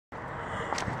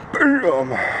Damn.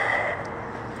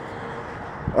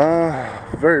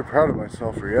 Very proud of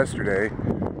myself for yesterday,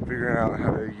 figuring out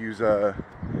how to use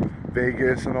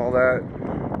Vegas and all that,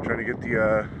 trying to get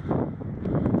the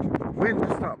wind to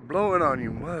stop blowing on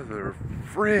you, mother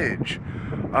fridge.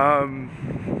 I was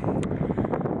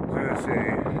gonna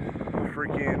say,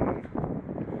 freaking,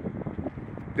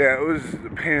 yeah, it was a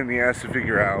pain in the ass to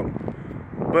figure out,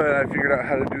 but I figured out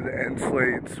how to do the end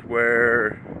slates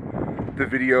where the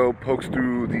video pokes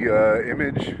through the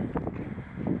image,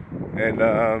 and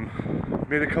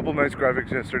made a couple nice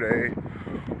graphics yesterday.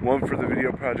 One for the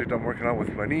video project I'm working on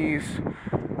with my niece,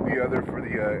 the other for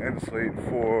the end slate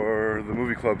for the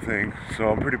movie club thing, so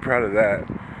I'm pretty proud of that.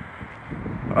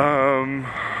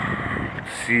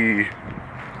 Let's see.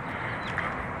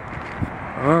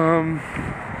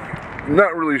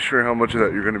 Not really sure how much of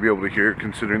that you're going to be able to hear,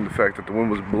 considering the fact that the wind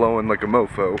was blowing like a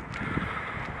mofo.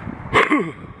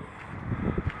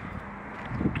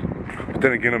 But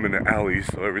then again, I'm in the alley,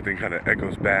 so everything kind of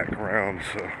echoes back around,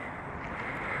 so.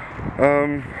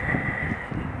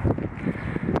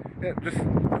 Yeah, just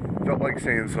felt like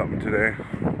saying something today,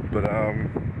 but,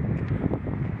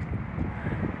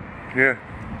 yeah.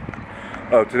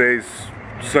 Oh, today's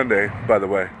Sunday, by the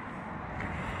way.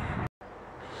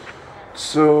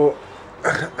 So,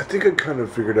 I think I kind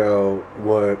of figured out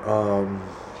what I'm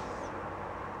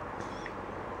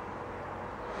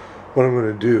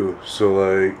gonna do. So,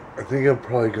 like, I think I'm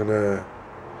gonna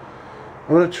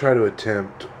try to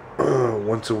attempt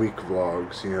once a week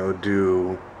vlogs, you know,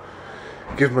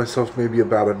 give myself maybe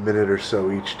about a minute or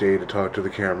so each day to talk to the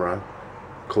camera,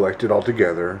 collect it all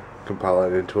together, compile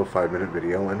it into a 5-minute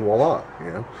video, and voila,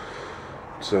 you know.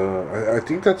 So, I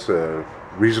think that's a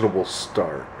reasonable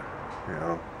start, you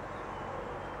know.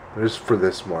 Just for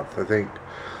this month, I think,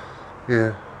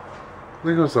 yeah, I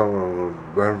think that's all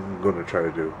I'm going to try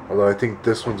to do. Although I think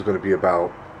this one's going to be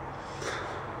about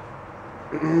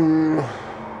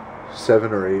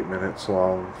 7 or 8 minutes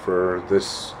long for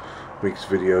this week's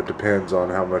video. Depends on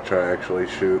how much I actually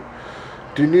shoot.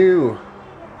 But I'm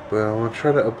going to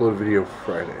try to upload a video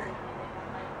Friday.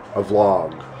 A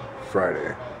vlog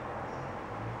Friday.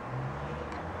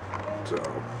 So,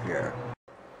 yeah.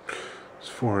 It's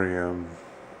 4 a.m.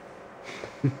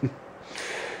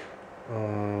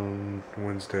 On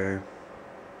Wednesday.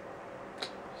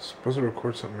 Supposed to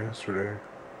record something yesterday.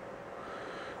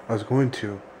 I was going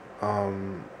to,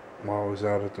 while I was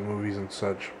out at the movies and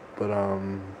such, but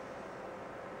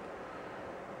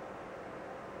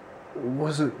it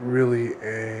wasn't really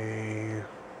a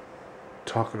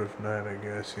talkative night, I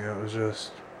guess. You know, it was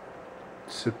just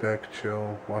sit back,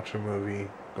 chill, watch a movie,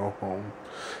 go home.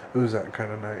 It was that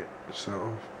kind of night.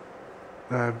 So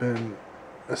I've been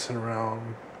messing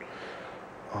around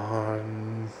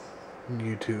on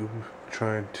YouTube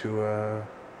trying to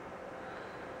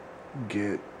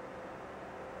get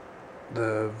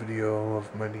the video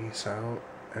of my niece out,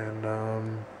 and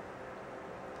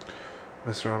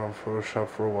messing around on Photoshop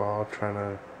for a while,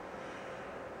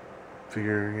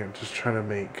 just trying to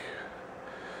make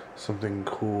something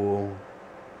cool,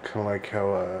 kind of like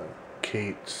how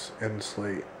Kate's end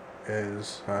slate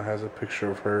has a picture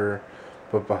of her,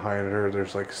 but behind her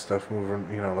there's like stuff moving,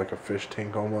 you know, like a fish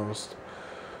tank almost.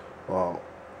 Well,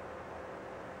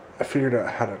 I figured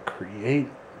out how to create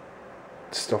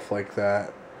stuff like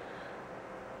that,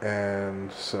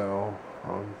 and so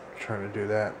I'm trying to do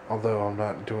that. Although I'm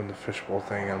not doing the fishbowl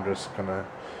thing, I'm just gonna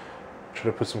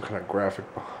try to put some kind of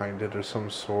graphic behind it of some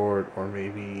sort, or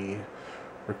maybe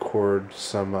record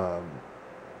some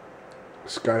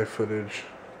sky footage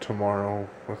tomorrow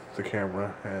with the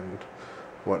camera and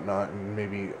whatnot, and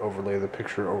maybe overlay the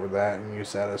picture over that and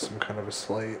use that as some kind of a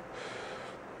slate.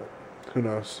 But who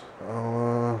knows?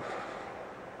 I'll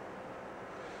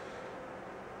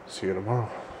see you tomorrow.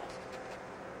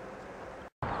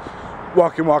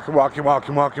 Walking to go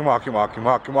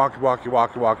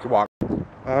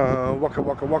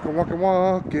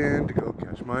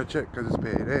cash my check, cause it's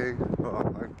payday.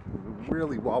 Oh, I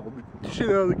really wobbled the shit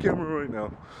out of the camera right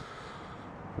now.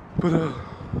 But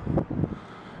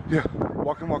yeah,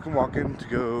 walking to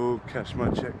go cash my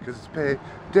check, cause it's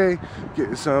payday.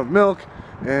 Get some milk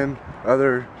and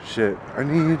other shit I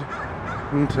need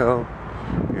until,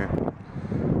 yeah.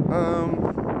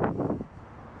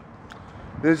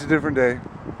 It's a different day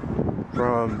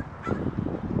from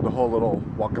the whole little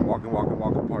walking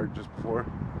part just before.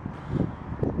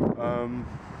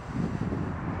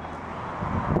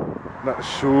 Not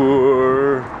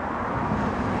sure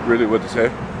really what to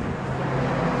say.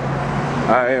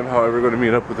 I am, however, going to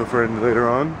meet up with a friend later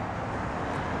on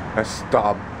at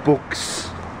Starbucks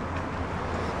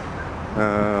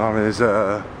on his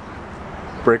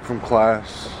break from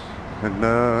class. And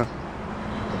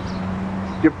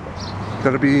yep,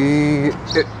 that'll be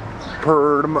it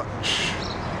pretty much.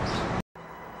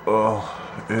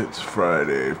 Oh, it's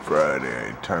Friday.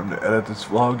 Time to edit this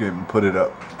vlog and put it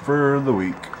up for the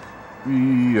week.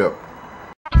 Yep.